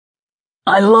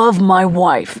I love my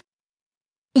wife.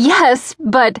 Yes,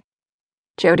 but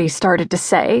Jody started to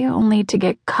say, only to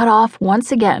get cut off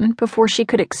once again before she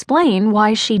could explain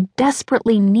why she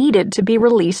desperately needed to be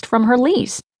released from her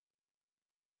lease.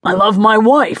 I love my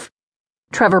wife.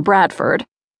 Trevor Bradford,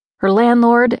 her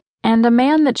landlord, and a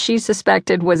man that she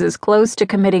suspected was as close to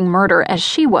committing murder as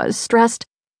she was, stressed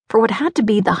for what had to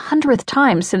be the 100th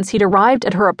time since he'd arrived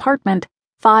at her apartment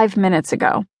 5 minutes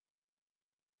ago.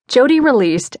 Jody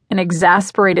released an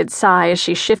exasperated sigh as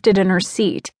she shifted in her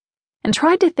seat and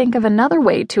tried to think of another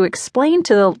way to explain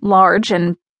to the large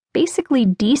and basically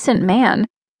decent man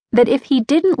that if he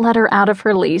didn't let her out of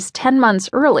her lease 10 months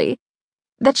early,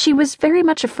 that she was very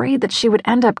much afraid that she would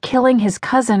end up killing his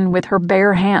cousin with her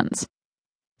bare hands.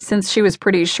 Since she was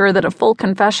pretty sure that a full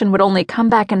confession would only come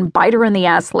back and bite her in the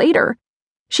ass later,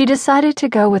 she decided to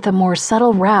go with a more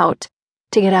subtle route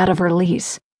to get out of her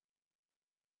lease.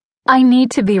 I need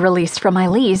to be released from my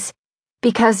lease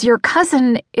because your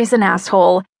cousin is an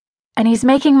asshole and he's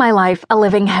making my life a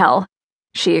living hell,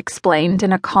 she explained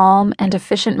in a calm and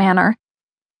efficient manner,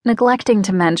 neglecting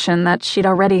to mention that she'd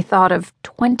already thought of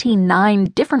 29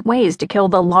 different ways to kill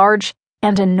the large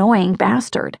and annoying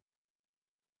bastard.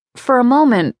 For a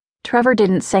moment, Trevor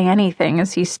didn't say anything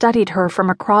as he studied her from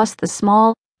across the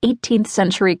small 18th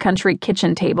century country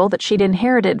kitchen table that she'd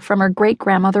inherited from her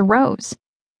great-grandmother Rose.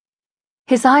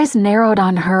 His eyes narrowed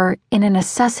on her in an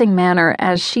assessing manner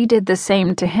as she did the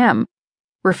same to him,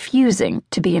 refusing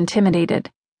to be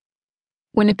intimidated.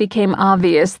 When it became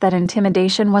obvious that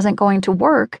intimidation wasn't going to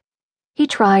work, he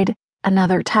tried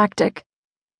another tactic.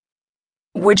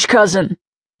 Which cousin?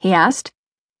 He asked,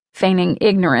 feigning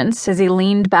ignorance as he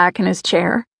leaned back in his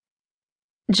chair.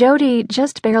 Jody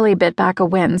just barely bit back a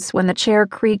wince when the chair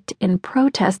creaked in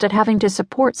protest at having to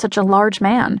support such a large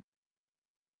man.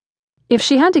 If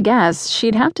she had to guess,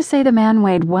 she'd have to say the man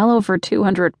weighed well over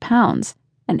 200 pounds,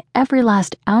 and every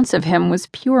last ounce of him was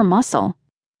pure muscle.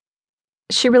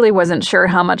 She really wasn't sure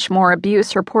how much more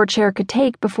abuse her poor chair could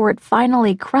take before it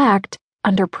finally cracked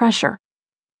under pressure.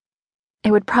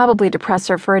 It would probably depress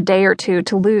her for a day or two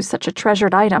to lose such a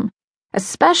treasured item,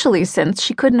 especially since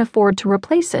she couldn't afford to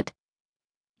replace it,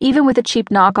 even with a cheap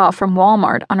knockoff from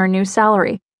Walmart on her new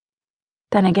salary.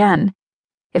 Then again,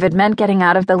 if it meant getting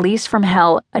out of the lease from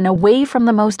hell and away from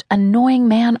the most annoying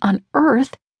man on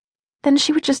earth, then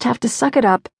she would just have to suck it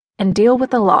up and deal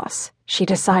with the loss, she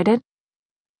decided.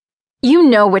 You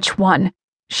know which one,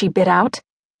 she bit out,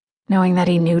 knowing that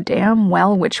he knew damn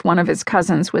well which one of his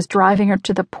cousins was driving her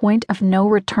to the point of no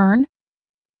return.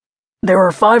 There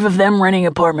are 5 of them renting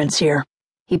apartments here,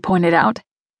 he pointed out,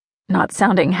 not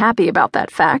sounding happy about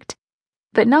that fact,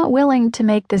 but not willing to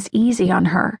make this easy on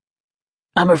her.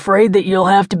 I'm afraid that you'll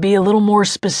have to be a little more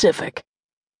specific.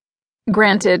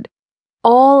 Granted,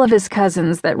 all of his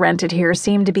cousins that rented here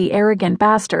seemed to be arrogant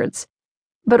bastards,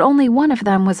 but only one of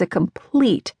them was a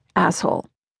complete asshole.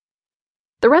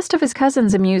 The rest of his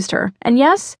cousins amused her, and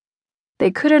yes,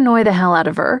 they could annoy the hell out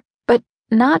of her, but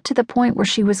not to the point where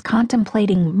she was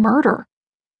contemplating murder.